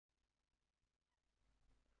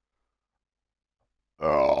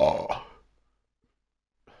Oh.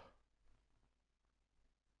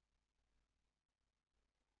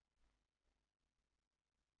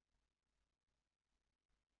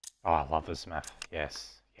 Oh, I love this map.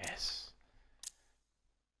 Yes, yes.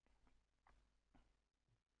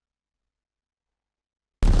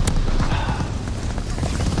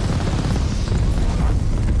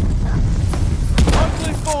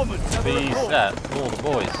 Be set for all the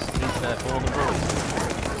boys. Be set for all the boys.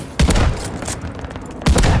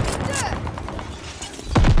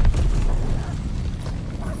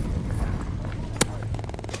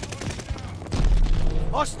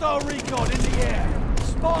 Hostile recon in the air.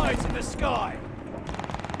 Spies in the sky.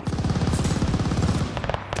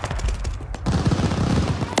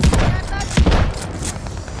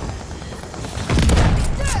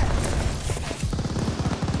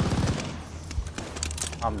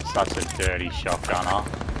 I'm such a dirty shotgunner.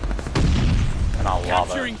 And I love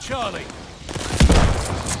it. Capturing Charlie.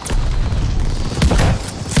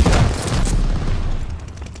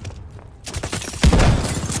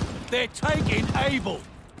 They're taking Able.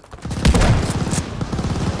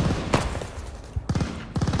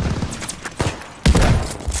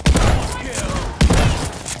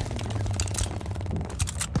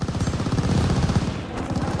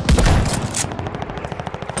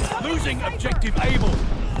 Losing objective Able.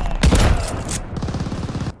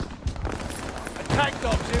 Attack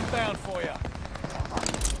dogs inbound for you.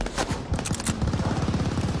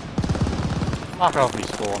 Fuck off me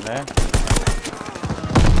spawn there.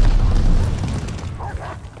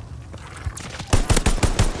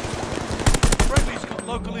 Friendly's got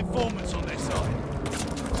local informants on their side.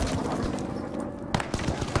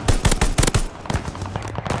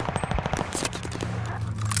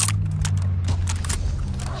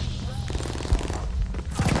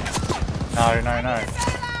 No, no, no.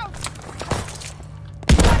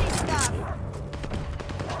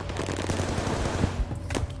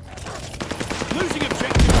 Losing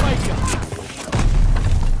objective Baker.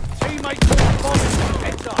 Teammate caught bombing.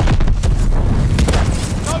 Heads up.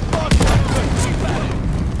 No blood. Keep at it.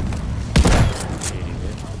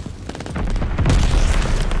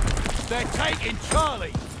 They're taking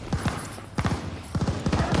Charlie.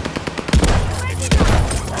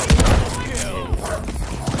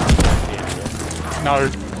 No.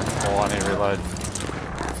 Oh, I need to reload.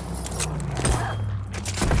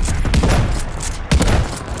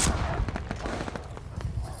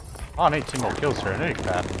 Oh, I need 2 more kills for a nuke,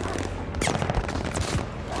 man.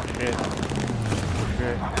 Shit.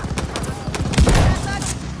 Shit.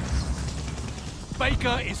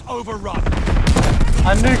 Baker is overrun.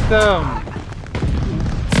 I nuked them!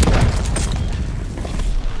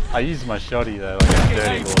 I used my shotty though, like a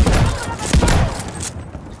dirty boy.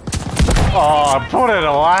 Oh, put it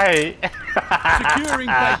away! Securing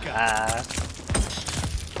Baker.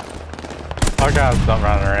 I can't stop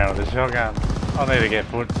running around with a shotgun. I need to get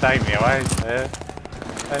foot. Take me away, yeah.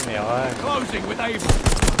 Take me away. Closing with Able.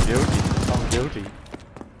 Guilty. I'm guilty.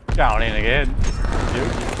 Going in again.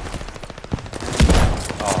 Guilty.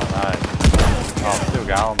 Oh no. Oh, I'm still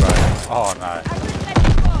going, bro. Oh no.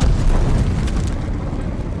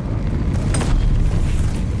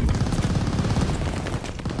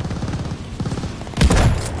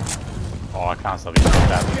 Oh, I can't stop using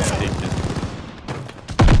that. I'm addicted.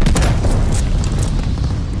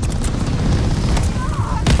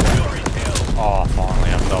 Oh,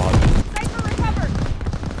 finally, I've died.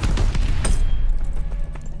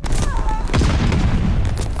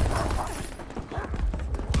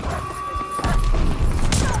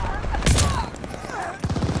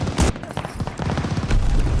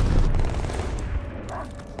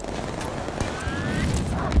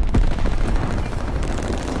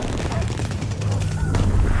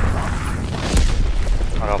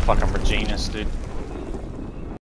 I got fucking Regina's, dude.